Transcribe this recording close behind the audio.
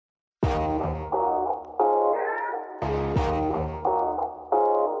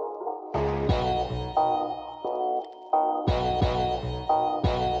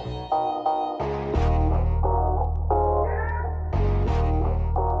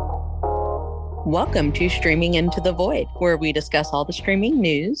Welcome to Streaming Into the Void, where we discuss all the streaming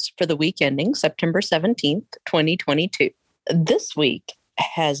news for the week ending September 17th, 2022. This week,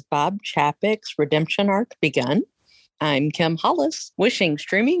 has Bob Chapek's redemption arc begun? I'm Kim Hollis, wishing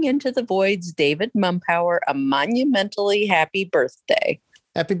Streaming Into the Void's David Mumpower a monumentally happy birthday.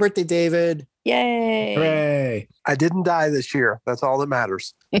 Happy birthday, David. Yay. Hooray. I didn't die this year. That's all that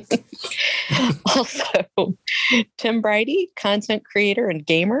matters. Also, Tim Bridey, content creator and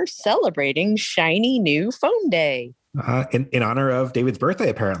gamer, celebrating shiny new phone day. In honor of David's birthday,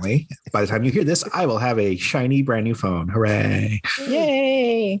 apparently. By the time you hear this, I will have a shiny brand new phone. Hooray.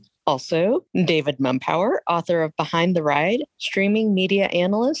 Yay. Also, David Mumpower, author of Behind the Ride, streaming media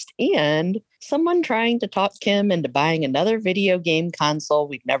analyst, and someone trying to talk Kim into buying another video game console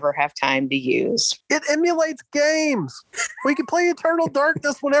we'd never have time to use. It emulates games. We can play Eternal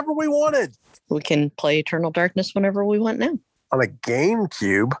Darkness whenever we wanted. We can play Eternal Darkness whenever we want now. On a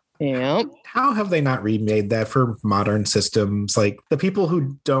GameCube. Yeah. How have they not remade that for modern systems? Like, the people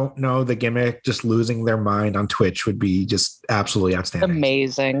who don't know the gimmick just losing their mind on Twitch would be just absolutely outstanding.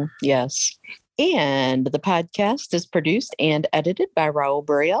 Amazing. Yes. And the podcast is produced and edited by Raul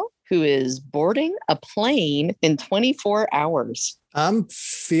Buriel, who is boarding a plane in 24 hours. I'm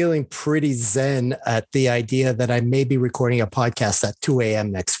feeling pretty zen at the idea that I may be recording a podcast at 2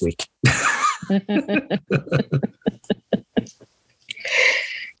 a.m. next week.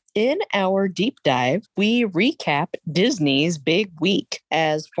 In our deep dive, we recap Disney's big week.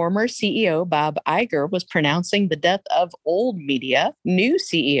 As former CEO Bob Iger was pronouncing the death of old media, new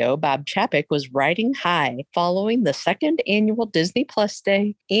CEO Bob Chapek was riding high following the second annual Disney Plus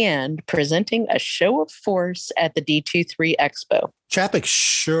Day and presenting a show of force at the D23 Expo. Chapek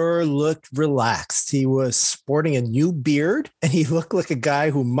sure looked relaxed. He was sporting a new beard, and he looked like a guy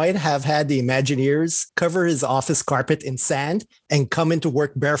who might have had the Imagineers cover his office carpet in sand and come into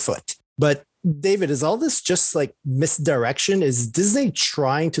work barefoot. But David, is all this just like misdirection? Is Disney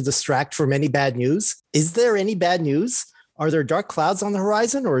trying to distract from any bad news? Is there any bad news? Are there dark clouds on the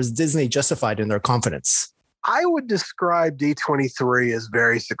horizon, or is Disney justified in their confidence? I would describe D23 as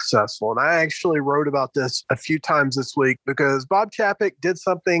very successful. And I actually wrote about this a few times this week because Bob Chapek did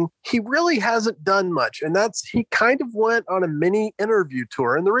something he really hasn't done much. And that's he kind of went on a mini interview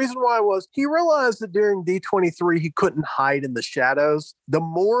tour. And the reason why was he realized that during D23, he couldn't hide in the shadows. The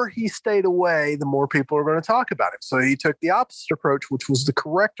more he stayed away, the more people are going to talk about it. So he took the opposite approach, which was the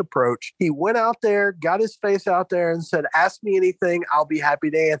correct approach. He went out there, got his face out there and said, ask me anything, I'll be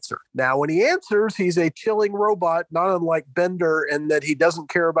happy to answer. Now, when he answers, he's a chilling robot, not unlike Bender, in that he doesn't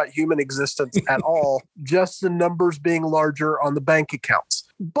care about human existence at all, just the numbers being larger on the bank accounts.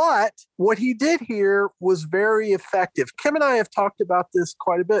 But what he did here was very effective. Kim and I have talked about this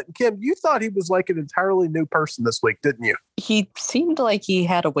quite a bit. And Kim, you thought he was like an entirely new person this week, didn't you? He seemed like he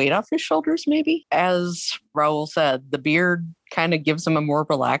had a weight off his shoulders, maybe. As Raul said, the beard kind of gives him a more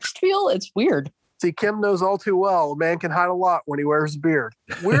relaxed feel. It's weird. See, Kim knows all too well, a man can hide a lot when he wears a beard.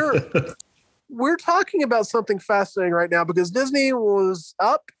 We're talking about something fascinating right now because Disney was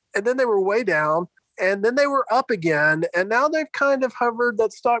up and then they were way down and then they were up again. And now they've kind of hovered.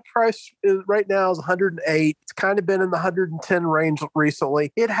 That stock price right now is 108. It's kind of been in the 110 range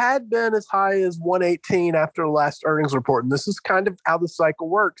recently. It had been as high as 118 after the last earnings report. And this is kind of how the cycle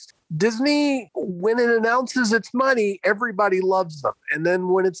works. Disney, when it announces its money, everybody loves them. And then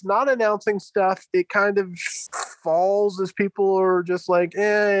when it's not announcing stuff, it kind of falls as people are just like,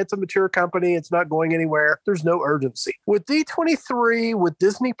 it's a mature company. It's not going anywhere. There's no urgency. With D23, with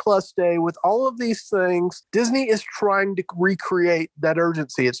Disney Plus Day, with all of these things, Disney is trying to recreate that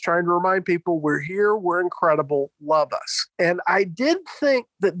urgency. It's trying to remind people we're here, we're incredible, love us. And I did think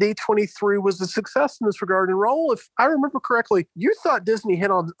that D23 was a success in this regard. And Raul, if I remember correctly, you thought Disney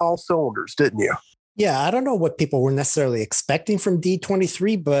hit on all cylinders, didn't you? Yeah, I don't know what people were necessarily expecting from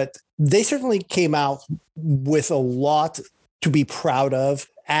D23, but they certainly came out with a lot to be proud of.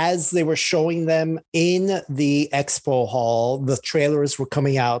 As they were showing them in the expo hall, the trailers were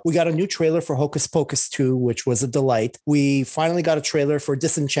coming out. We got a new trailer for Hocus Pocus 2, which was a delight. We finally got a trailer for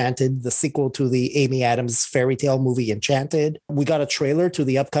Disenchanted, the sequel to the Amy Adams fairy tale movie Enchanted. We got a trailer to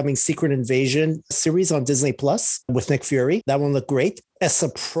the upcoming Secret Invasion series on Disney Plus with Nick Fury. That one looked great. A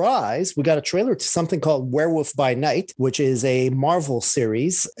surprise, we got a trailer to something called Werewolf by Night, which is a Marvel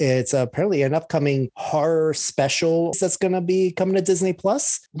series. It's apparently an upcoming horror special that's going to be coming to Disney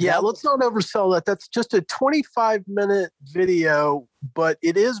Plus. Yeah, let's not oversell that. That's just a 25-minute video but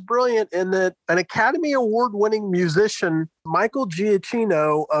it is brilliant in that an Academy Award-winning musician, Michael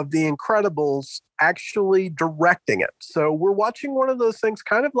Giacchino of The Incredibles, actually directing it. So we're watching one of those things,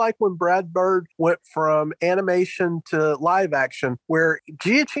 kind of like when Brad Bird went from animation to live action, where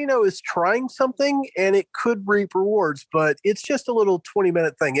Giacchino is trying something and it could reap rewards, but it's just a little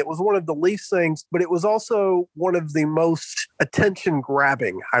 20-minute thing. It was one of the least things, but it was also one of the most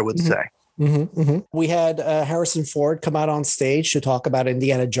attention-grabbing, I would say. We had Harrison Ford come out on stage to talk about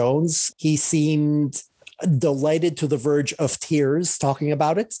Indiana Jones. He seemed delighted to the verge of tears talking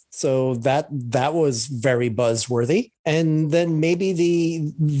about it. So that was very buzzworthy. And then maybe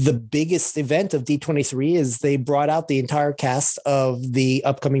the biggest event of D23 is they brought out the entire cast of the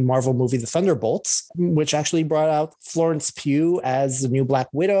upcoming Marvel movie, The Thunderbolts, which actually brought out Florence Pugh as the new Black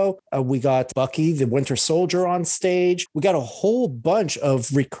Widow. We got Bucky, the Winter Soldier, on stage. We got a whole bunch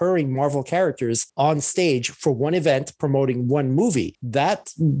of recurring Marvel characters on stage for one event promoting one movie.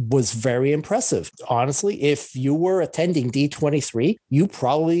 That was very impressive. Honestly, if you were attending D23, you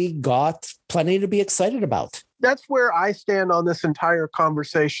probably got plenty to be excited about. That's where I stand on this entire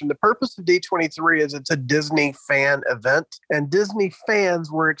conversation. The purpose of D23 is it's a Disney fan event, and Disney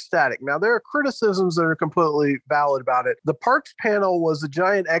fans were ecstatic. Now, there are criticisms that are completely valid about it. The Parks panel was a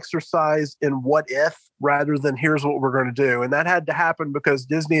giant exercise in what if rather than here's what we're going to do. And that had to happen because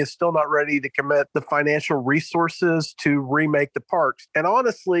Disney is still not ready to commit the financial resources to remake the parks. And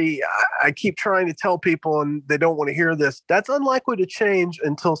honestly, I keep trying to tell people, and they don't want to hear this, that's unlikely to change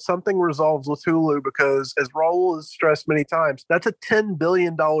until something resolves with Hulu, because as Raul has stressed many times, that's a $10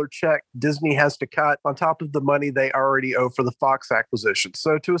 billion check Disney has to cut on top of the money they already owe for the Fox acquisition.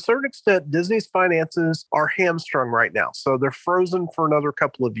 So to a certain extent, Disney's finances are hamstrung right now. So they're frozen for another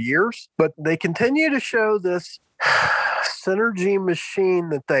couple of years, but they continue to show this synergy machine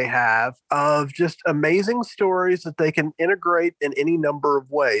that they have of just amazing stories that they can integrate in any number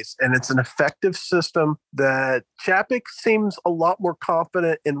of ways. And it's an effective system that Chapek seems a lot more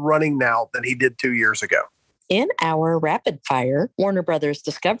confident in running now than he did 2 years ago. In our rapid fire, Warner Brothers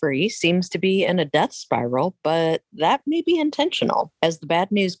Discovery seems to be in a death spiral, but that may be intentional. As the bad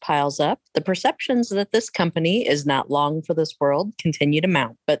news piles up, the perceptions that this company is not long for this world continue to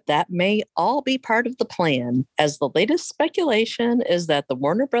mount. But that may all be part of the plan, as the latest speculation is that the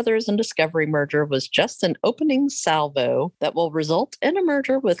Warner Brothers and Discovery merger was just an opening salvo that will result in a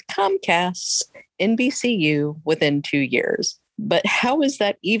merger with Comcast's NBCU within 2 years. But how is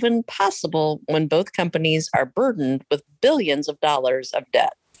that even possible when both companies are burdened with billions of dollars of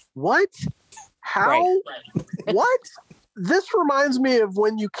debt? What? How? Right. What? This reminds me of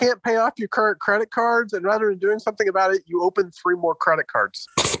when you can't pay off your current credit cards, and rather than doing something about it, you open 3 more credit cards.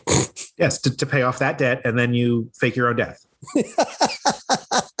 Yes, to pay off that debt, and then you fake your own death.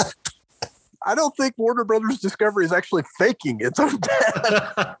 I don't think Warner Brothers Discovery is actually faking its own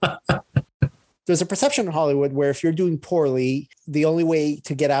death. There's a perception in Hollywood where if you're doing poorly, the only way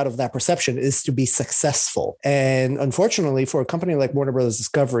to get out of that perception is to be successful. And unfortunately, for a company like Warner Brothers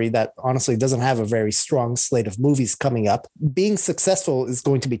Discovery that honestly doesn't have a very strong slate of movies coming up, being successful is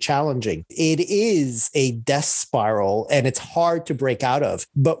going to be challenging. It is a death spiral and it's hard to break out of.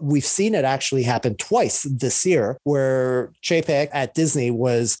 But we've seen it actually happen twice this year, where Chapek at Disney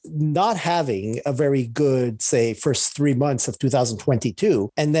was not having a very good, say, first 3 months of 2022.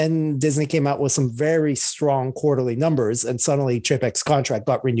 And then Disney came out with some very strong quarterly numbers, and suddenly Chapek's contract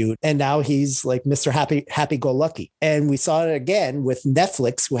got renewed, and now he's like Mr. Happy-go-lucky. And we saw it again with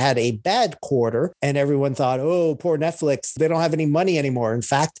Netflix, who had a bad quarter, and everyone thought, oh, poor Netflix, they don't have any money anymore. In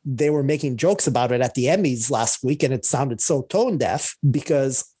fact, they were making jokes about it at the Emmys last week, and it sounded so tone deaf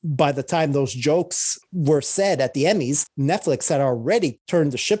because by the time those jokes were said at the Emmys, Netflix had already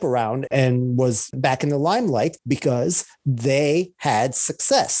turned the ship around and was back in the limelight because they had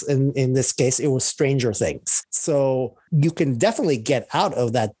success. In this case, it was Stranger Things. So you can definitely get out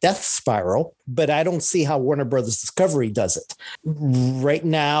of that death spiral, but I don't see how Warner Brothers Discovery does it. Right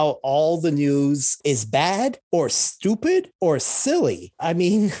now, all the news is bad or stupid or silly. I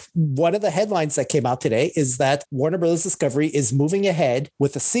mean, one of the headlines that came out today is that Warner Brothers Discovery is moving ahead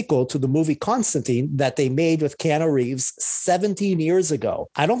with a sequel to the movie Constantine that they made with Keanu Reeves 17 years ago.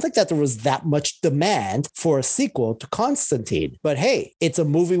 I don't think that there was that much demand for a sequel to Constantine, but hey, it's a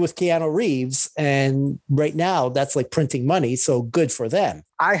movie with Keanu Reeves, and right now that's like printing money, so good for them.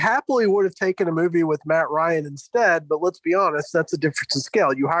 I happily would have taken a movie with Matt Ryan instead, but let's be honest, that's a difference in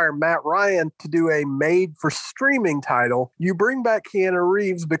scale. You hire Matt Ryan to do a made-for-streaming title. You bring back Keanu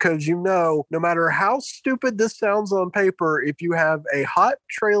Reeves because you know, no matter how stupid this sounds on paper, if you have a hot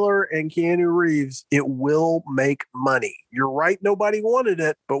trailer and Keanu Reeves, it will make money. You're right, nobody wanted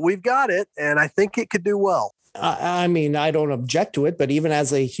it, but we've got it, and I think it could do well. I mean, I don't object to it, but even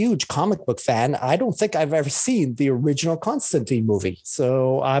as a huge comic book fan, I don't think I've ever seen the original Constantine movie.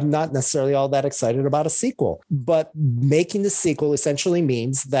 So I'm not necessarily all that excited about a sequel. But making the sequel essentially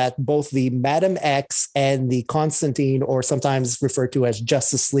means that both the Madam X and the Constantine, or sometimes referred to as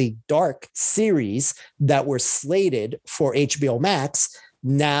Justice League Dark series that were slated for HBO Max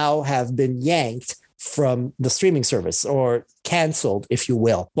now have been yanked from the streaming service, or canceled, if you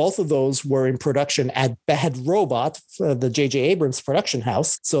will. Both of those were in production at Bad Robot, the J.J. Abrams production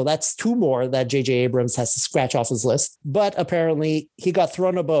house. So that's two more that J.J. Abrams has to scratch off his list. But apparently he got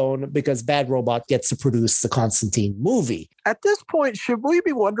thrown a bone because Bad Robot gets to produce the Constantine movie. At this point, should we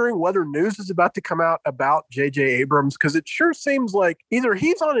be wondering whether news is about to come out about J.J. Abrams? Because it sure seems like either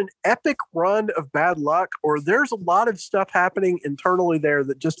he's on an epic run of bad luck, or there's a lot of stuff happening internally there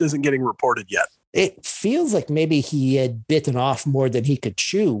that just isn't getting reported yet. It feels like maybe he had bitten off more than he could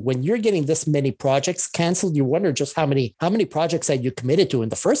chew. When you're getting this many projects canceled, you wonder just how many projects had you committed to in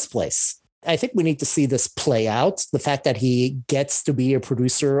the first place. I think we need to see this play out. The fact that he gets to be a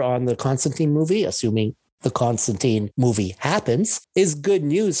producer on the Constantine movie, assuming the Constantine movie happens, is good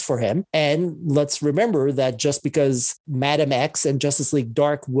news for him. And let's remember that just because Madam X and Justice League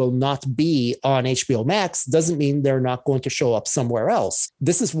Dark will not be on HBO Max doesn't mean they're not going to show up somewhere else.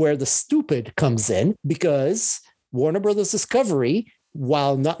 This is where the stupid comes in, because Warner Brothers Discovery,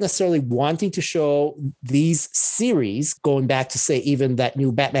 while not necessarily wanting to show these series, going back to say even that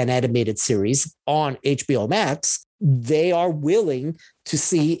new Batman animated series on HBO Max, they are willing to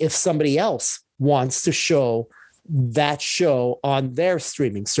see if somebody else wants to show that show on their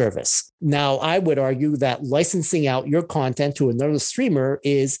streaming service. Now, I would argue that licensing out your content to another streamer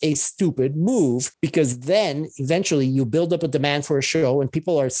is a stupid move, because then eventually you build up a demand for a show and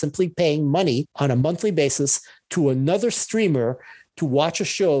people are simply paying money on a monthly basis to another streamer to watch a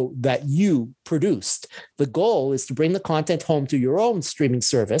show that you produced. The goal is to bring the content home to your own streaming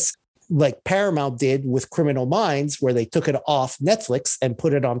service, like Paramount did with Criminal Minds, where they took it off Netflix and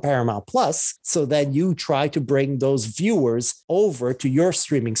put it on Paramount Plus. So then you try to bring those viewers over to your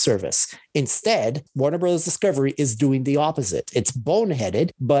streaming service. Instead, Warner Bros. Discovery is doing the opposite. It's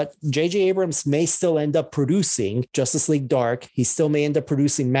boneheaded, but J.J. Abrams may still end up producing Justice League Dark. He still may end up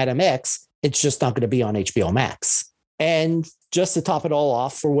producing Madam X. It's just not going to be on HBO Max. And just to top it all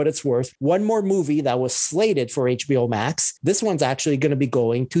off, for what it's worth, one more movie that was slated for HBO Max. This one's actually going to be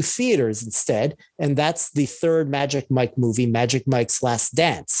going to theaters instead, and that's the third Magic Mike movie, Magic Mike's Last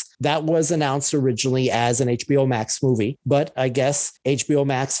Dance. That was announced originally as an HBO Max movie, but I guess HBO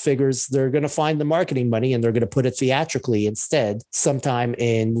Max figures they're going to find the marketing money and they're going to put it theatrically instead sometime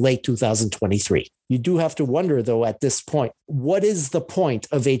in late 2023. You do have to wonder, though, at this point, what is the point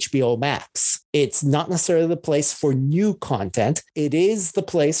of HBO Max? It's not necessarily the place for new content. It is the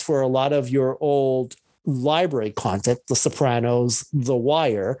place for a lot of your old library content, The Sopranos, The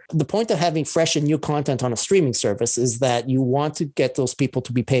Wire. The point of having fresh and new content on a streaming service is that you want to get those people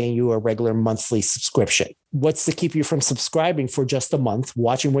to be paying you a regular monthly subscription. What's to keep you from subscribing for just a month,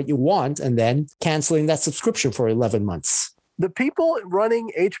 watching what you want, and then canceling that subscription for 11 months? The people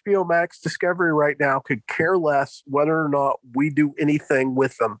running HBO Max Discovery right now could care less whether or not we do anything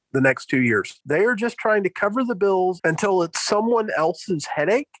with them the next 2 years. They are just trying to cover the bills until it's someone else's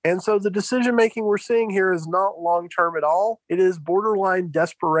headache. And so the decision-making we're seeing here is not long-term at all. It is borderline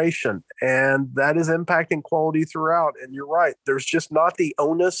desperation, and that is impacting quality throughout. And you're right, there's just not the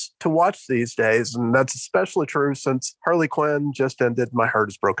onus to watch these days. And that's especially true since Harley Quinn just ended. My heart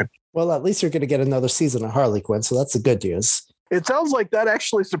is broken. Well, at least you're going to get another season of Harley Quinn, so that's the good news. It sounds like that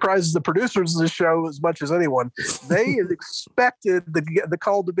actually surprises the producers of the show as much as anyone. They expected the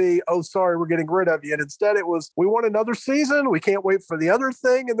call to be, oh, sorry, we're getting rid of you. And instead it was, we want another season. We can't wait for the other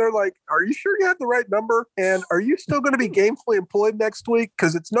thing. And they're like, are you sure you had the right number? And are you still going to be gainfully employed next week?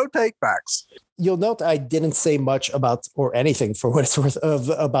 Because it's no takebacks. You'll note I didn't say much about, or anything for what it's worth,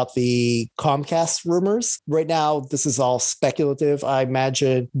 about the Comcast rumors. Right now, this is all speculative. I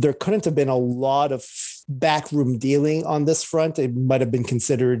imagine there couldn't have been a lot of backroom dealing on this front. It might have been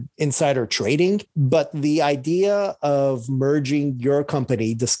considered insider trading. But the idea of merging your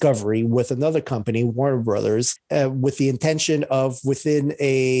company, Discovery, with another company, Warner Brothers, with the intention of within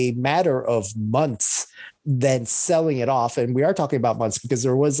a matter of months, then selling it off. And we are talking about months because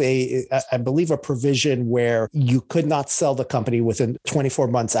there was I believe, a provision where you could not sell the company within 24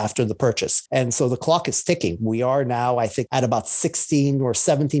 months after the purchase. And so the clock is ticking. We are now, I think, at about 16 or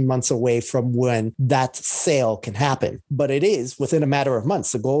 17 months away from when that sale can happen. But it is within a matter of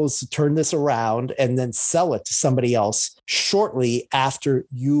months. The goal is to turn this around and then sell it to somebody else shortly after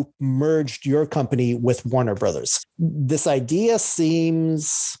you merged your company with Warner Brothers. This idea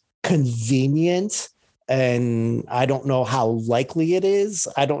seems convenient And I don't know how likely it is.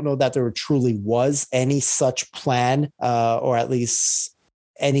 I don't know that there truly was any such plan, or at least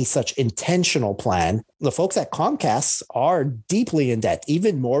any such intentional plan. The folks at Comcast are deeply in debt,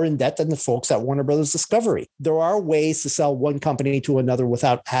 even more in debt than the folks at Warner Brothers Discovery. There are ways to sell one company to another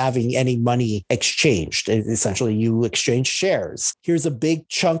without having any money exchanged. Essentially, you exchange shares. Here's a big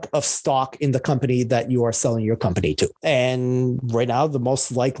chunk of stock in the company that you are selling your company to. And right now, the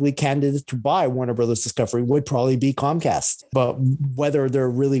most likely candidate to buy Warner Brothers Discovery would probably be Comcast. But whether there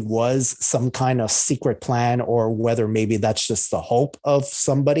really was some kind of secret plan or whether maybe that's just the hope of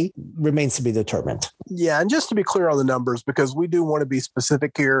somebody remains to be determined. Yeah, and just to be clear on the numbers, because we do want to be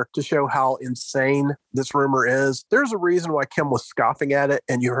specific here to show how insane this rumor is. There's a reason why Kim was scoffing at it,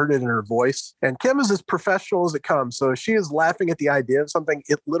 and you heard it in her voice. And Kim is as professional as it comes. So if she is laughing at the idea of something,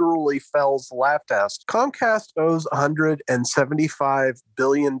 it literally fails the laugh test. Comcast owes $175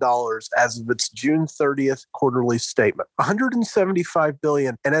 billion as of its June 30th quarterly statement. $175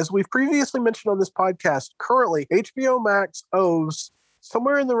 billion. And as we've previously mentioned on this podcast, currently HBO Max owes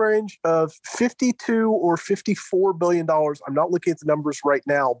somewhere in the range of $52 or $54 billion. I'm not looking at the numbers right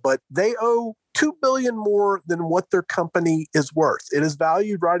now, but they owe $2 billion more than what their company is worth. It is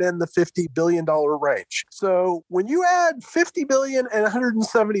valued right in the $50 billion range. So when you add $50 billion and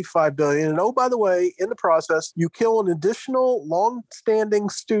 $175 billion, and oh, by the way, in the process, you kill an additional long-standing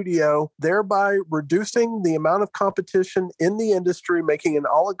studio, thereby reducing the amount of competition in the industry, making an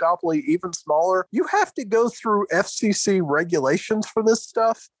oligopoly even smaller. You have to go through FCC regulations for this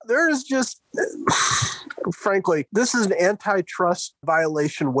stuff. There is just, frankly, this is an antitrust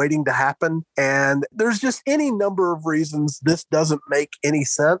violation waiting to happen. And there's just any number of reasons this doesn't make any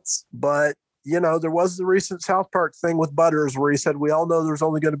sense. But, you know, there was the recent South Park thing with Butters where he said, we all know there's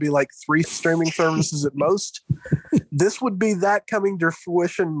only going to be like 3 streaming services at most. This would be that coming to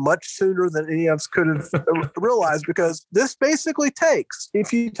fruition much sooner than any of us could have realized, because this basically takes,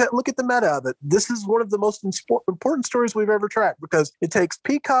 if you look at the meta of it, this is one of the most important stories we've ever tracked, because it takes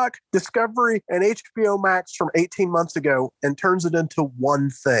Peacock, Discovery, and HBO Max from 18 months ago and turns it into one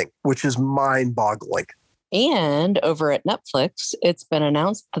thing, which is mind-boggling. And over at Netflix, it's been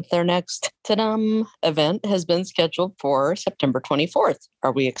announced that their next Ta-dum event has been scheduled for September 24th.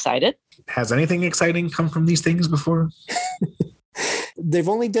 Are we excited? Has anything exciting come from these things before? They've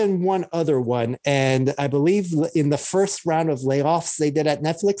only done one other one. And I believe in the first round of layoffs they did at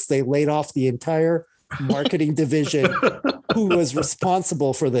Netflix, they laid off the entire marketing division who was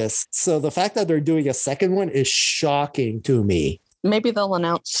responsible for this. So the fact that they're doing a second one is shocking to me. Maybe they'll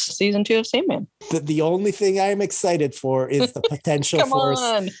announce season 2 of Sandman. The only thing I'm excited for is the potential for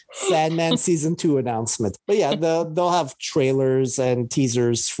Sandman season 2 announcement. But yeah, they'll have trailers and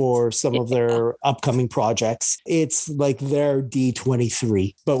teasers for some of their upcoming projects. It's like their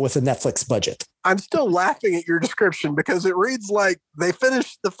D23, but with a Netflix budget. I'm still laughing at your description because it reads like they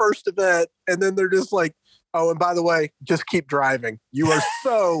finished the first event and then they're just like, oh, and by the way, just keep driving. You are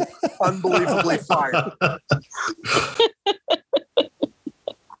so unbelievably fired.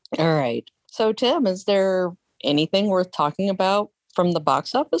 All right. So, Tim, is there anything worth talking about from the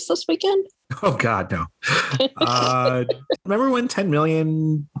box office this weekend? Oh, God, no. Remember when 10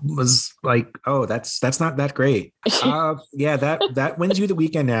 million was like, oh, that's not that great. Yeah, that wins you the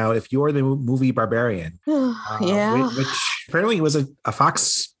weekend now if you're the movie Barbarian. Yeah. Which apparently was a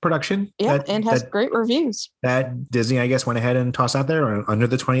Fox production. Yeah, and has great reviews. That Disney, I guess, went ahead and tossed out there under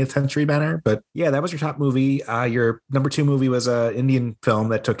the 20th Century banner. But yeah, that was your top movie. Your number 2 movie was an Indian film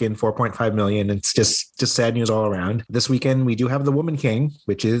that took in 4.5 million. It's just sad news all around. This weekend, we do have The Woman King,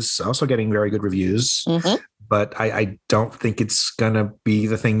 which is also getting very good reviews. Mm-hmm. But I don't think it's gonna be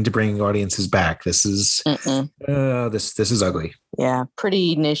the thing to bring audiences back. This is this is ugly. Yeah,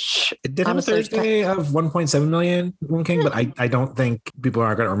 pretty niche. It did have a Thursday of 1.7 million, Woman King, but I don't think people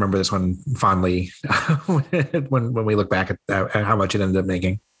are going to remember this one fondly when we look back at how much it ended up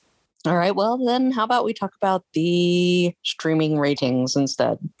making. All right. Well, then how about we talk about the streaming ratings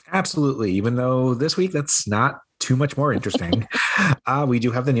instead? Absolutely. Even though this week that's not too much more interesting. We do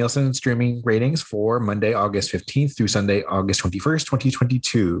have the Nielsen streaming ratings for Monday, August 15th through Sunday, August 21st,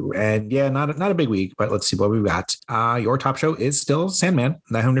 2022. And yeah, not a big week, but let's see what we've got. Your top show is still Sandman,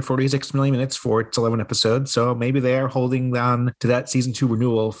 946 million minutes for its 11 episodes. So maybe they are holding on to that season 2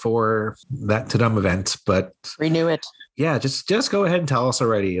 renewal for that Ta-dum event, but renew it. Yeah, just go ahead and tell us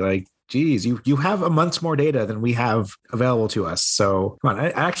already. Like, geez, you have a month's more data than we have available to us. So come on,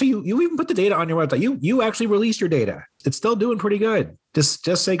 actually, you even put the data on your website. You actually released your data. It's still doing pretty good. Just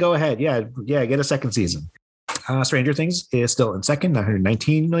say go ahead. Yeah, get a second season. Stranger Things is still in second,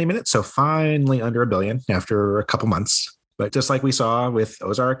 919 million minutes. So finally under $1 billion after a couple months. But just like we saw with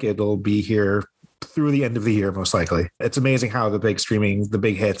Ozark, it'll be here through the end of the year, most likely. It's amazing how the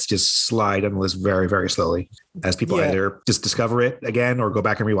big hits just slide on the list very, very slowly as people either just discover it again or go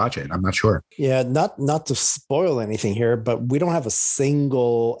back and rewatch it. I'm not sure. Yeah, not to spoil anything here, but we don't have a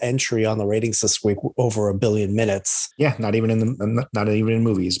single entry on the ratings this week over 1 billion minutes. Yeah, not even in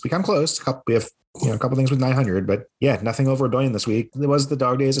movies. We come close. We have a couple things with 900, but yeah, nothing over 1 billion this week. It was the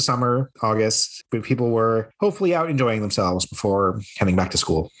dog days of summer, August, but people were hopefully out enjoying themselves before heading back to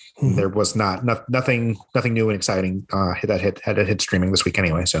school. Mm-hmm. There was nothing new and exciting that hit streaming this week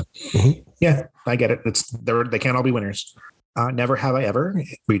anyway. So yeah, I get it. They can't all be winners. Never Have I Ever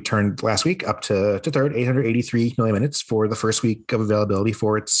returned last week up to third, 883 million minutes for the first week of availability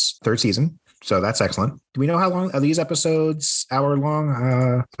for its third season. So that's excellent. Do we know how long are these episodes? Hour long?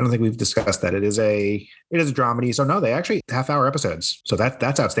 I don't think we've discussed that. It is a dramedy. So no, they actually half-hour episodes. So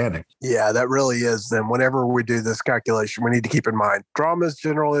that's outstanding. Yeah, that really is. Then whenever we do this calculation, we need to keep in mind dramas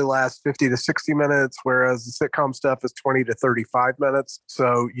generally last 50 to 60 minutes, whereas the sitcom stuff is 20 to 35 minutes.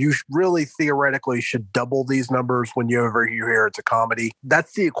 So you really theoretically should double these numbers when you hear it's a comedy.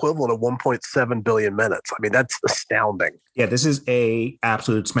 That's the equivalent of 1.7 billion minutes. I mean, that's astounding. Yeah, this is a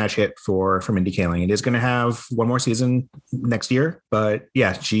absolute smash hit for Mindy Kaling. It is going to have one more season next year, but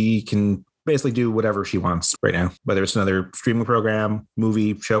yeah, she can basically do whatever she wants right now, whether it's another streaming program,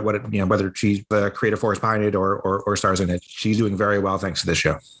 movie, show, whether she's the creative force behind it or stars in it. She's doing very well thanks to this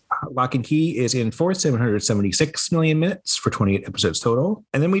show. Lock and Key is in fourth, 776 million minutes for 28 episodes total.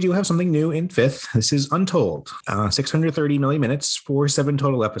 And then we do have something new in fifth. This is Untold, 630 million minutes for 7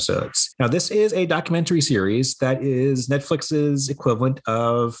 total episodes. Now, this is a documentary series that is Netflix's equivalent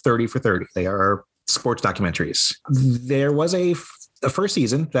of 30 for 30. They are sports documentaries. There was a first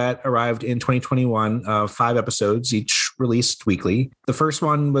season that arrived in 2021 of 5 episodes, each released weekly. The first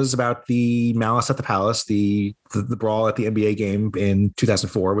one was about the Malice at the Palace, the brawl at the NBA game in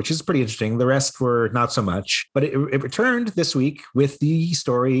 2004, which is pretty interesting. The rest were not so much, but it returned this week with the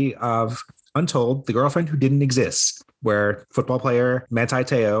story of Untold, the girlfriend who didn't exist, where football player Manti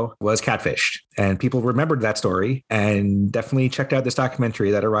Te'o was catfished. And people remembered that story and definitely checked out this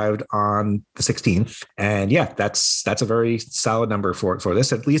documentary that arrived on the 16th. And yeah, that's a very solid number for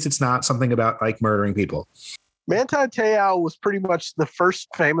this. At least it's not something about like murdering people. Manti Te'o was pretty much the first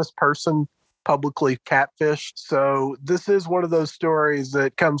famous person publicly catfished. So this is one of those stories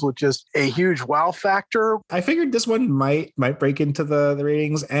that comes with just a huge wow factor. I figured this one might break into the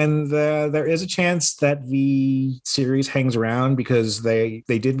ratings, and there is a chance that the series hangs around because they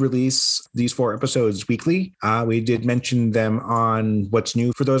did release these 4 episodes weekly. We did mention them on What's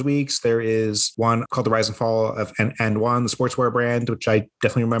New for those weeks. There is one called The Rise and Fall of And One, the sportswear brand, which I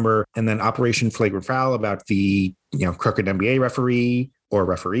definitely remember, and then Operation Flagrant Foul about the crooked NBA referee or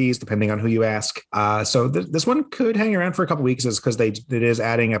referees, depending on who you ask. So this one could hang around for a couple weeks because it is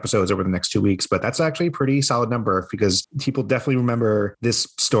adding episodes over the next 2 weeks, but that's actually a pretty solid number because people definitely remember this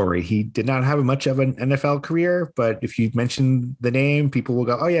story. He did not have much of an NFL career, but if you mention the name, people will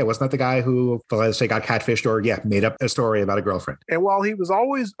go, oh yeah, wasn't that the guy who, let's say, got catfished or made up a story about a girlfriend? And while he was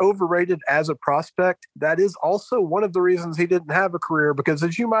always overrated as a prospect, that is also one of the reasons he didn't have a career, because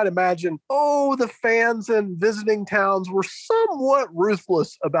as you might imagine, the fans in visiting towns were somewhat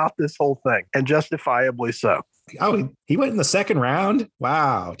ruthless about this whole thing, and justifiably so. Oh, he went in the second round?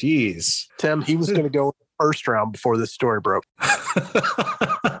 Wow, geez. Tim, he was going to go in the first round before this story broke.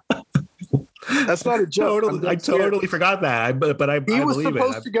 That's not a joke. I totally forgot that, but I believe it. He was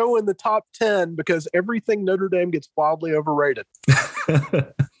supposed to go in the top 10 because everything Notre Dame gets wildly overrated.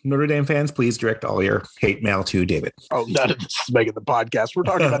 Notre Dame fans, please direct all your hate mail to David. Oh, none of this is making the podcast. We're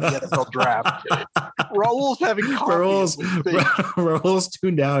talking about the NFL draft. Raul's having coffee. Raul's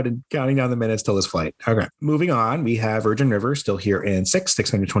tuned out and counting down the minutes till his flight. Okay. Moving on, we have Virgin River still here in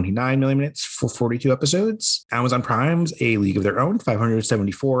 629 million minutes for 42 episodes. Amazon Prime's A League of Their Own,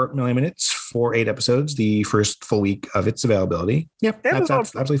 574 million minutes for 8 episodes, the first full week of its availability. Yep, that's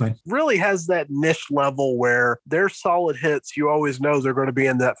absolutely fine. Really has that niche level where they're solid hits. You always know they're going to be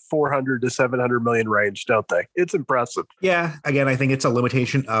in that 400 to 700 million range, don't they? It's impressive. Yeah. Again, I think it's a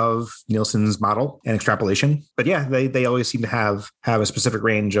limitation of Nielsen's model and extrapolation. But yeah, they always seem to have a specific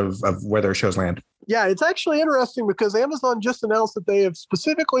range of where their shows land. Yeah, it's actually interesting because Amazon just announced that they have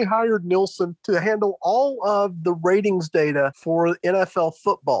specifically hired Nielsen to handle all of the ratings data for NFL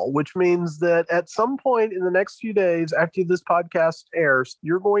football, which means that at some point in the next few days after this podcast airs,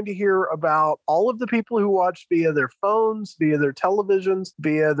 you're going to hear about all of the people who watch via their phones, via their televisions,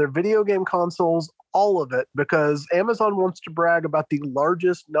 via their video game consoles, all of it, because Amazon wants to brag about the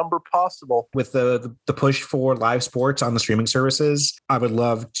largest number possible. With the push for live sports on the streaming services, I would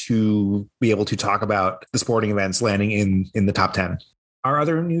love to be able to talk about the sporting events landing in the top 10. Our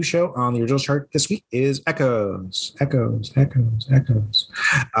other new show on the original chart this week is Echoes. Echoes.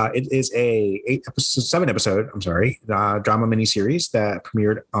 It is a 7 episode, drama miniseries that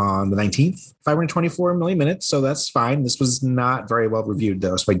premiered on the 19th, 524 million minutes. So that's fine. This was not very well reviewed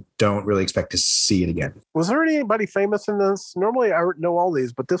though, so I don't really expect to see it again. Was there anybody famous in this? Normally I know all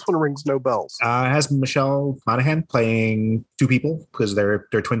these, but this one rings no bells. It has Michelle Monaghan playing two people because they're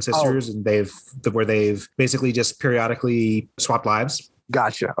twin sisters, and they've basically just periodically swapped lives.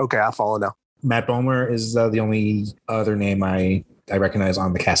 Gotcha. Okay, I follow now. Matt Bomer is the only other name I recognize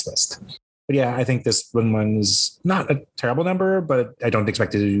on the cast list. But yeah, I think this one is not a terrible number, but I don't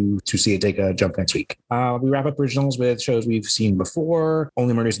expect to see it take a jump next week. We wrap up originals with shows we've seen before.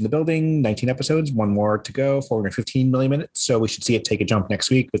 Only Murders in the Building, 19 episodes, one more to go, 415 million minutes. So we should see it take a jump next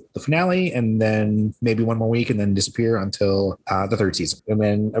week with the finale, and then maybe one more week and then disappear until the third season. And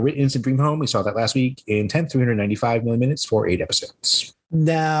then Instant Dream Home, we saw that last week in 10th, 395 million minutes for 8 episodes.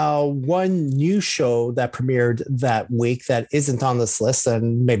 Now, one new show that premiered that week that isn't on this list,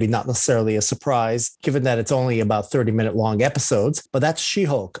 and maybe not necessarily a surprise, given that it's only about 30-minute long episodes, but that's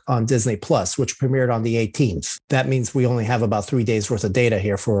She-Hulk on Disney Plus, which premiered on the 18th. That means we only have about 3 days worth of data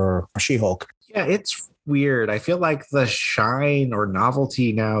here for She-Hulk. Yeah, it's weird. I feel like the shine or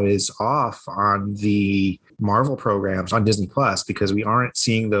novelty now is off on the Marvel programs on Disney Plus because we aren't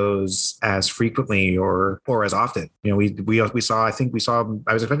seeing those as frequently or as often. You know, we saw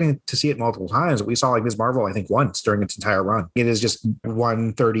I was expecting to see it multiple times, but we saw like Ms. Marvel, I think, once during its entire run. It is just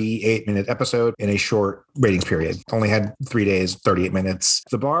one 38-minute episode in a short ratings period. Only had 3 days, 38 minutes.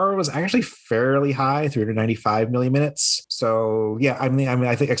 The bar was actually fairly high, 395 million minutes. So yeah, I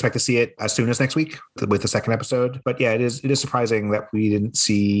expect to see it as soon as next week with the second episode. But yeah, it is surprising that we didn't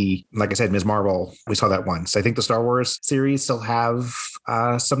see, like I said, Ms. Marvel. We saw that once. I think the Star Wars series still have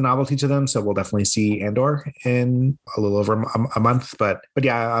some novelty to them, so we'll definitely see Andor in a little over a month. But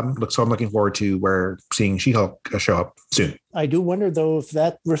yeah, I'm looking forward to seeing She-Hulk show up soon. I do wonder, though, if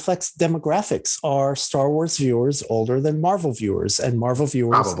that reflects demographics. Are Star Wars viewers older than Marvel viewers, and Marvel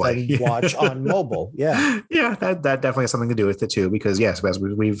viewers then watch on mobile? Yeah. Yeah, that definitely has something to do with it, too, because, yes, as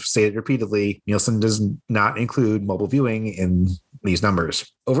we've stated repeatedly, Nielsen does not include mobile viewing in these numbers.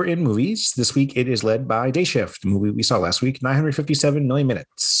 Over in movies, this week it is led by Day Shift, the movie we saw last week, 957 million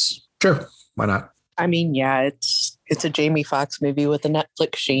minutes. Sure, why not? I mean, yeah, it's a Jamie Foxx movie with a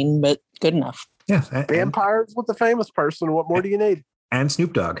Netflix sheen, but good enough. Yeah. Vampires with a famous person. What more do you need? And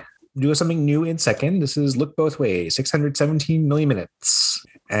Snoop Dogg. Do something new in second. This is Look Both Ways, 617 million minutes.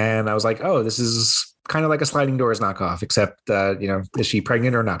 And I was like, oh, this is kind of like a Sliding Doors knockoff, except, is she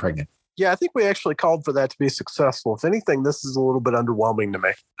pregnant or not pregnant? Yeah, I think we actually called for that to be successful. If anything, this is a little bit underwhelming to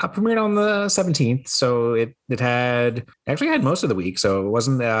me. Premiered on the 17th, so it had most of the week, so it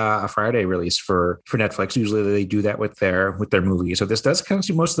wasn't a Friday release for Netflix. Usually they do that with their movie. So this does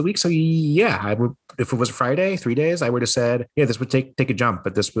constitute most of the week. So yeah, I would, if it was a Friday, 3 days, I would have said, yeah, this would take a jump,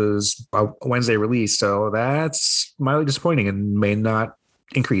 but this was a Wednesday release, so that's mildly disappointing and may not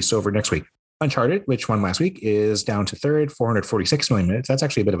increase over next week. Uncharted, which won last week, is down to third, 446 million minutes. That's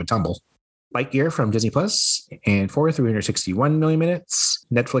actually a bit of a tumble. Lightyear from Disney Plus, and fourth, 361 million minutes.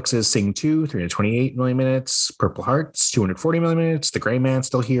 Netflix's Sing 2, 328 million minutes. Purple Hearts, 240 million minutes. The Gray Man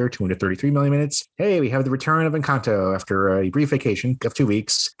Still Here, 233 million minutes. Hey, we have the return of Encanto after a brief vacation of 2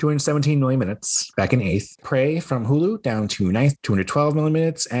 weeks, 217 million minutes, back in eighth. Prey from Hulu, down to ninth, 212 million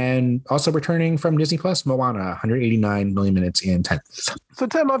minutes. And also returning from Disney Plus, Moana, 189 million minutes in 10th. So,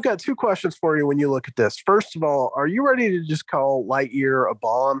 Tim, I've got two questions for you when you look at this. First of all, are you ready to just call Lightyear a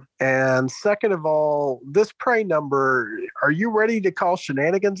bomb? And second of all, this Prey number, are you ready to call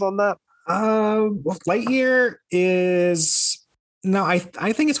shenanigans on that? Well, Lightyear is... No, I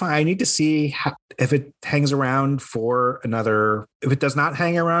think it's fine. I need to see if it hangs around for another. If it does not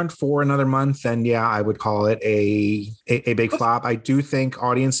hang around for another month, then yeah, I would call it a big flop. I do think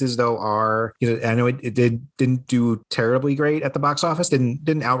audiences though are, I know it didn't do terribly great at the box office,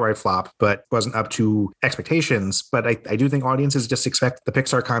 didn't outright flop, but wasn't up to expectations. But I do think audiences just expect the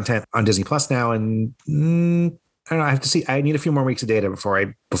Pixar content on Disney Plus now, and I don't know. I have to see. I need a few more weeks of data before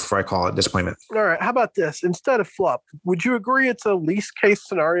I call it disappointment. All right. How about this? Instead of flop, would you agree it's a least case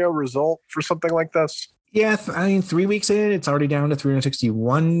scenario result for something like this? Yeah, 3 weeks in, it's already down to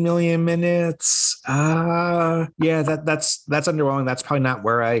 361 million minutes. Yeah, that's underwhelming. That's probably not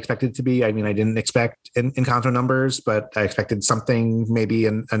where I expected it to be. I mean, I didn't expect Encanto numbers, but I expected something maybe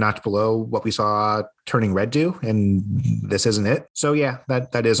a notch below what we saw Turning Red do, and this isn't it. So yeah,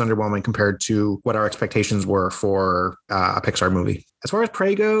 that is underwhelming compared to what our expectations were for a Pixar movie. As far as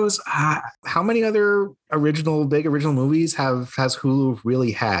Prey goes, how many other big original movies has Hulu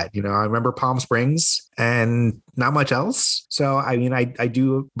really had? I remember Palm Springs, and not much else. So, I mean, I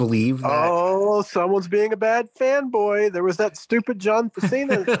do believe that. Oh, someone's being a bad fanboy. There was that stupid John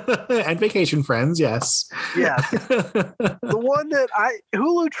Facina. And Vacation Friends, yes. Yes. The one that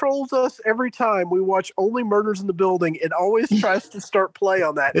Hulu trolls us every time we watch Only Murders in the Building. It always tries to start play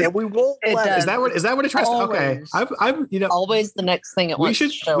on that, and we won't let it. Is that what it tries to? Okay. I'm always the next thing it wants to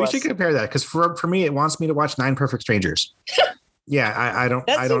show we us. should compare that, because for me it wants me to watch 9 Perfect Strangers. Yeah, I don't.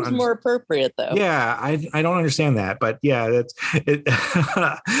 That I seems don't more appropriate, though. Yeah, I don't understand that, but yeah, that's it.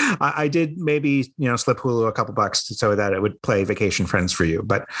 I did maybe slip Hulu a couple bucks so that it would play Vacation Friends for you,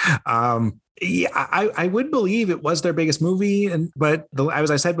 but yeah, I would believe it was their biggest movie, but as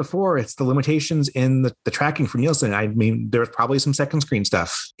I said before, it's the limitations in the tracking from Nielsen. I mean, there was probably some second screen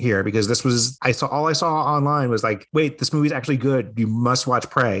stuff here, because this was all I saw online was like, wait, this movie's actually good. You must watch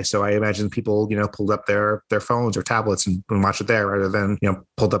Prey. So I imagine people pulled up their phones or tablets and watched it there rather than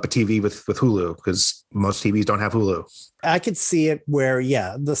pulled up a TV with Hulu, because most TVs don't have Hulu. I could see it where,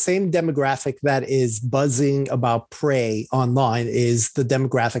 the same demographic that is buzzing about Prey online is the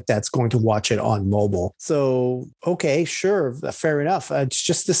demographic that's going to watch it on mobile. So, okay, sure, fair enough. It's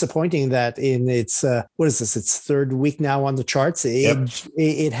just disappointing that in its, its third week now on the charts,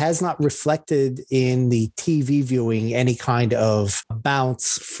 it has not reflected in the TV viewing any kind of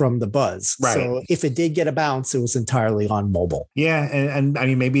bounce from the buzz. Right. So if it did get a bounce, it was entirely on mobile. Yeah, and I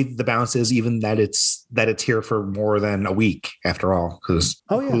mean, maybe the bounce is even that it's here for more than a week after all, because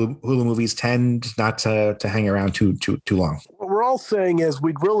Hulu movies tend not to hang around too long. What we're all saying is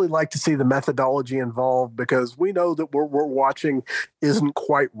we'd really like to see the methodology involved, because we know that what we're watching isn't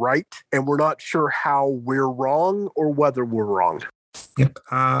quite right, and we're not sure how we're wrong or whether we're wrong. Yep.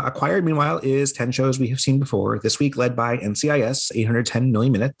 Acquired, meanwhile, is 10 shows we have seen before. This week, led by NCIS, 810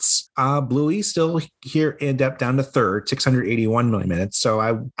 million minutes. Bluey still here down to third, 681 million minutes. So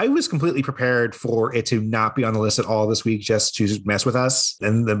I was completely prepared for it to not be on the list at all this week, just to mess with us.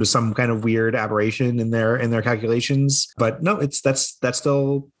 And there was some kind of weird aberration in their calculations. But no, that's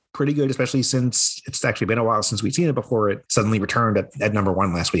still pretty good, especially since it's actually been a while since we've seen it before it suddenly returned at number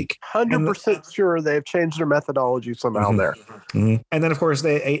 1 last week. 100% sure they've changed their methodology somehow there. Mm-hmm. And then, of course,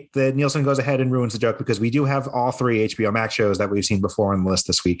 the Nielsen goes ahead and ruins the joke, because we do have all 3 HBO Max shows that we've seen before on the list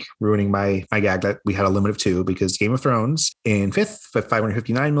this week, ruining my gag that we had a limit of 2, because Game of Thrones in 5th,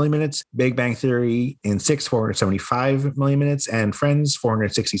 559 million minutes, Big Bang Theory in 6th, 475 million minutes, and Friends,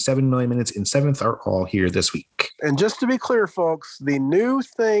 467 million minutes in 7th are all here this week. And just to be clear, folks, the new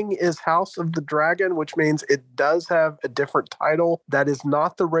thing is House of the Dragon, which means it does have a different title. That is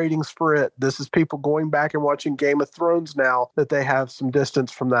not the ratings for it. This is people going back and watching Game of Thrones now that they have some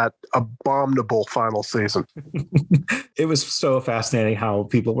distance from that abominable final season. It was so fascinating how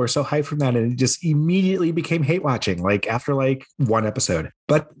people were so hyped from that, and it just immediately became hate watching, after 1 episode.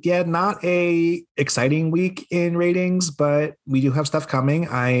 But yeah, not a exciting week in ratings, but we do have stuff coming.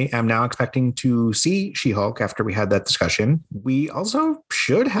 I am now expecting to see She-Hulk after we had that discussion. We also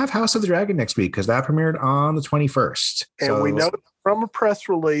should have House of the Dragon next week, because that premiered on the 21st. And we know from a press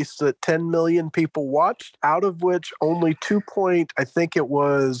release that 10 million people watched, out of which only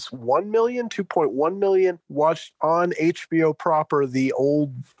 2.1 million watched on HBO proper, the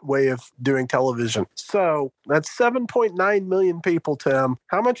old way of doing television. So that's 7.9 million people, Tim.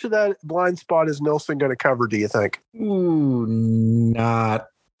 How much of that blind spot is Nielsen going to cover, do you think? Ooh,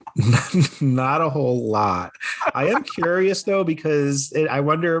 not a whole lot. I am curious though, because I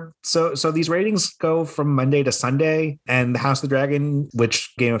wonder, so these ratings go from Monday to Sunday, and the House of the Dragon,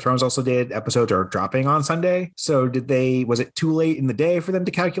 which Game of Thrones also did, episodes are dropping on Sunday. So was it too late in the day for them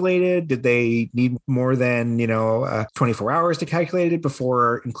to calculate it? Did they need more than 24 hours to calculate it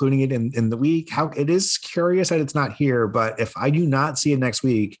before including it in the week? It is curious that it's not here, but if I do not see it next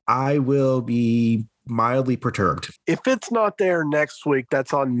week, I will be mildly perturbed. If it's not there next week,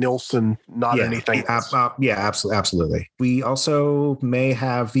 that's on Nielsen, not anything else. Absolutely. We also may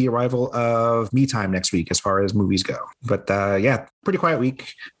have the arrival of Me Time next week as far as movies go. But pretty quiet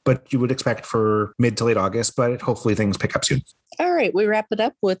week, but you would expect for mid to late August, but hopefully things pick up soon. All right, we wrap it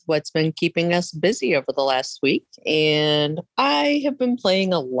up with what's been keeping us busy over the last week. And I have been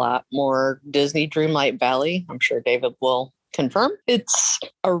playing a lot more Disney Dreamlight Valley. I'm sure David will confirm. It's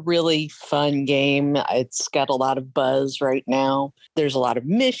a really fun game. It's got a lot of buzz right now. There's a lot of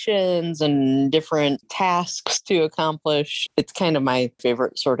missions and different tasks to accomplish. It's kind of my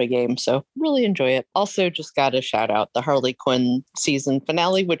favorite sort of game, so really enjoy it. Also, just got to shout out the Harley Quinn season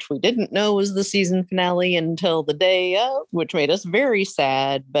finale, which we didn't know was the season finale until the day of, which made us very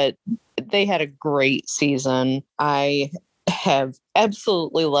sad, but they had a great season. I have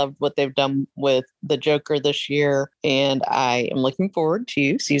absolutely loved what they've done with the Joker this year, and I am looking forward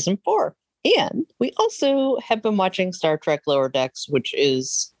to season 4. And we also have been watching Star Trek Lower Decks, which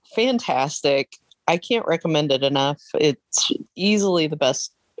is fantastic. I can't recommend it enough. It's easily the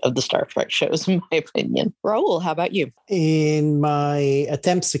best of the Star Trek shows, in my opinion. Raul, how about you? In my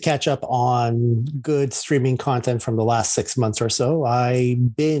attempts to catch up on good streaming content from the last 6 months or so, I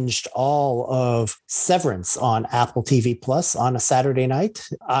binged all of Severance on Apple TV Plus on a Saturday night.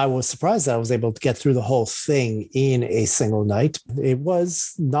 I was surprised that I was able to get through the whole thing in a single night. It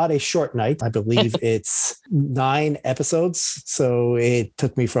was not a short night. I believe it's 9 episodes. So it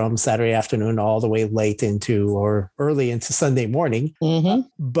took me from Saturday afternoon all the way late into or early into Sunday morning. Mm-hmm.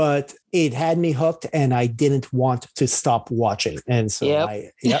 But it had me hooked and I didn't want to stop watching. And so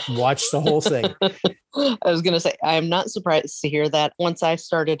I watched the whole thing. I was going to say, I'm not surprised to hear that. Once I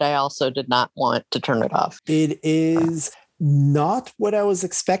started, I also did not want to turn it off. It is not what I was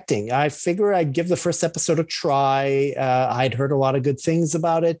expecting. I figure I'd give the first episode a try. I'd heard a lot of good things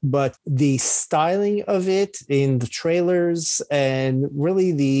about it, but the styling of it in the trailers and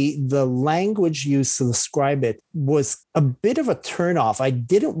really the language used to describe it was a bit of a turnoff. I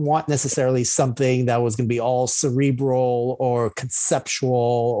didn't want necessarily something that was going to be all cerebral or conceptual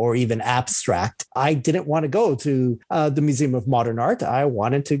or even abstract. I didn't want to go to the Museum of Modern Art. I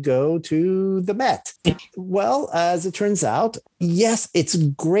wanted to go to the Met. Well, as it turns out, yes, it's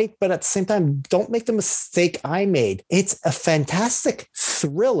great, but at the same time, don't make the mistake I made. It's a fantastic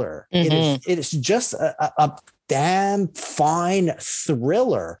thriller. Mm-hmm. It is just a damn fine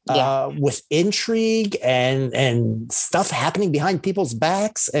thriller with intrigue and stuff happening behind people's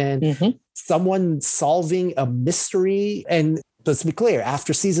backs and someone solving a mystery. And let's be clear,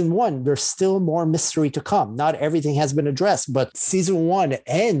 after season 1, there's still more mystery to come. Not everything has been addressed, but season 1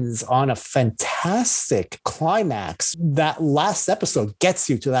 ends on a fantastic climax. That last episode gets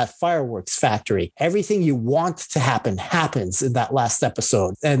you to that fireworks factory. Everything you want to happen happens in that last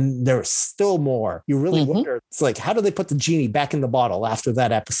episode. And there's still more. You really wonder, it's like, how do they put the genie back in the bottle after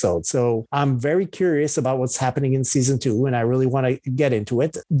that episode? So I'm very curious about what's happening in season 2, and I really want to get into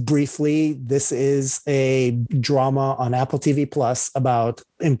it. Briefly, this is a drama on Apple TV Plus about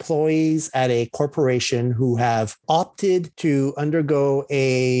employees at a corporation who have opted to undergo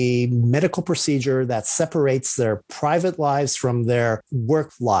a medical procedure that separates their private lives from their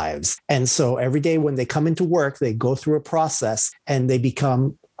work lives. And so every day when they come into work, they go through a process and they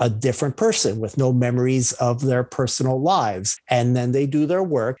become a different person with no memories of their personal lives. And then they do their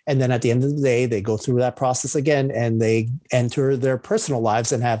work. And then at the end of the day, they go through that process again and they enter their personal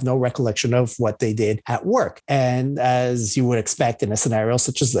lives and have no recollection of what they did at work. And as you would expect in a scenario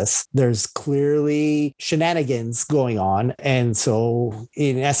such as this, there's clearly shenanigans going on. And so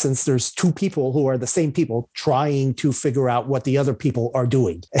in essence, there's 2 people who are the same people trying to figure out what the other people are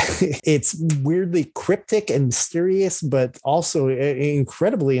doing. It's weirdly cryptic and mysterious, but also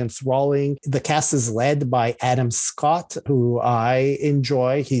incredibly enthralling. The cast is led by Adam Scott, who I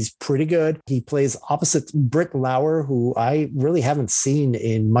enjoy. He's pretty good. He plays opposite Britt Lauer, who I really haven't seen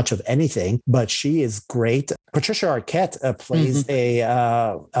in much of anything, but she is great. Patricia Arquette plays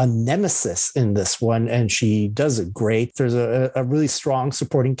a nemesis in this one, and she does it great. There's a really strong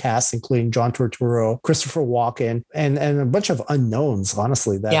supporting cast, including John Turturro, Christopher Walken, and a bunch of unknowns,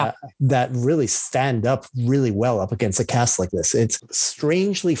 honestly, that really stand up really well up against a cast like this. It's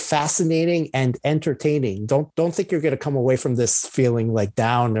strangely fascinating and entertaining. Don't think you're going to come away from this feeling like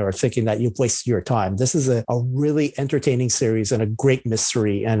down or thinking that you've wasted your time. This is a really entertaining series and a great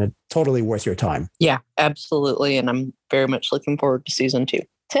mystery and totally worth your time. Yeah, absolutely. And I'm very much looking forward to season 2.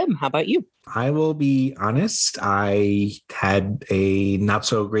 Tim, how about you? I will be honest. I had a not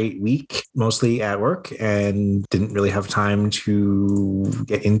so great week, mostly at work, and didn't really have time to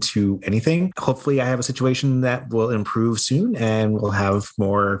get into anything. Hopefully I have a situation that will improve soon and we'll have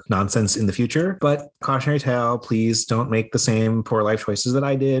more nonsense in the future. But cautionary tale, please don't make the same poor life choices that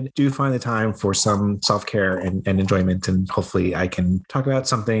I did. Do find the time for some self-care and enjoyment. And hopefully I can talk about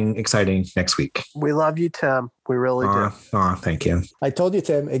something exciting next week. We love you, Tim. We really do. Thank you. I told you,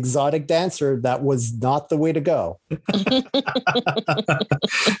 Tim, exotic dancer, that was not the way to go.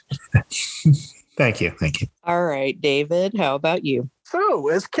 Thank you. All right, David, how about you? So,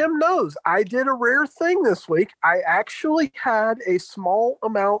 as Kim knows, I did a rare thing this week. I actually had a small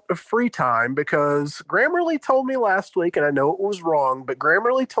amount of free time because Grammarly told me last week, and I know it was wrong, but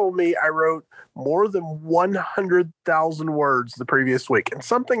Grammarly told me I wrote more than 100,000 words the previous week. And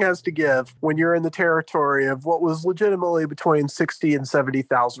something has to give when you're in the territory of what was legitimately between 60 and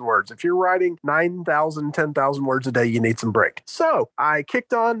 70,000 words. If you're writing 9,000, 10,000 words a day, you need some break. So I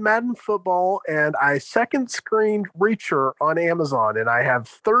kicked on Madden Football and I second screened Reacher on Amazon. And I have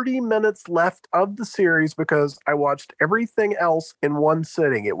 30 minutes left of the series because I watched everything else in one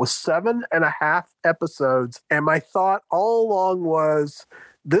sitting. It was 7.5 episodes. And my thought all along was,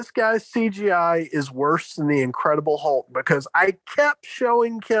 this guy's CGI is worse than the Incredible Hulk, because I kept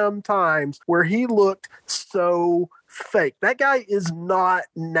showing Kim times where he looked so fake. That guy is not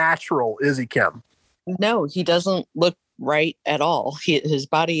natural, is he, Kim? No, he doesn't look right at all. His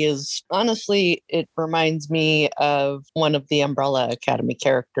body is, honestly, it reminds me of one of the Umbrella Academy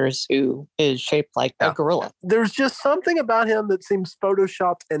characters who is shaped like a gorilla. There's just something about him that seems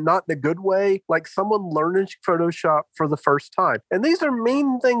photoshopped, and not in a good way, like someone learning Photoshop for the first time. And these are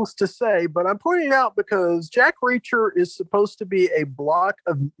mean things to say, but I'm pointing it out because Jack Reacher is supposed to be a block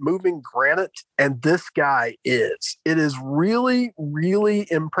of moving granite, and this guy is. It is really, really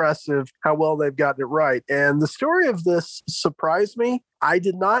impressive how well they've gotten it right. And the story of this surprised me. I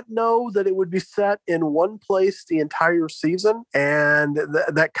did not know that it would be set in one place the entire season, and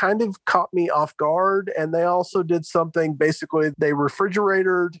that kind of caught me off guard. And they also did something, basically, they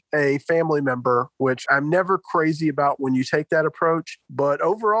refrigerated a family member, which I'm never crazy about when you take that approach. But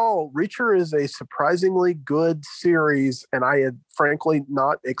overall, Reacher is a surprisingly good series, and I had frankly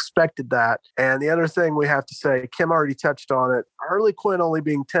not expected that. And the other thing we have to say, Kim already touched on it, Harley Quinn only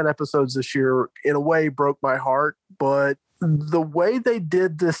being 10 episodes this year, in a way, broke my heart. But the way they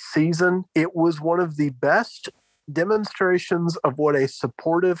did this season, it was one of the best demonstrations of what a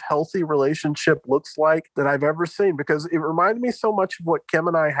supportive, healthy relationship looks like that I've ever seen, because it reminded me so much of what Kim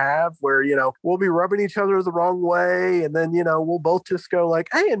and I have, where, we'll be rubbing each other the wrong way, and then, we'll both just go like,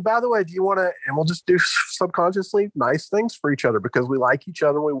 hey, and by the way, do you want to, and we'll just do subconsciously nice things for each other because we like each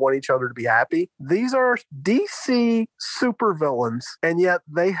other, we want each other to be happy. These are DC supervillains, and yet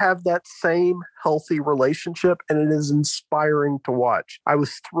they have that same healthy relationship, and it is inspiring to watch. I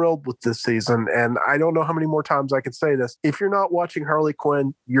was thrilled with this season, and I don't know how many more times I can say this. If you're not watching Harley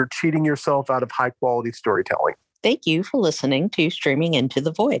Quinn, you're cheating yourself out of high quality storytelling. Thank you for listening to Streaming Into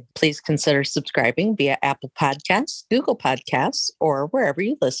the Void. Please consider subscribing via Apple Podcasts, Google Podcasts, or wherever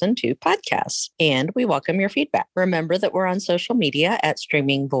you listen to podcasts. And we welcome your feedback. Remember that we're on social media at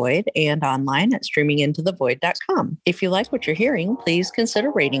Streaming Void and online at streamingintothevoid.com. If you like what you're hearing, please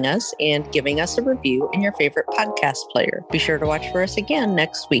consider rating us and giving us a review in your favorite podcast player. Be sure to watch for us again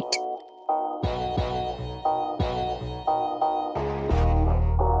next week.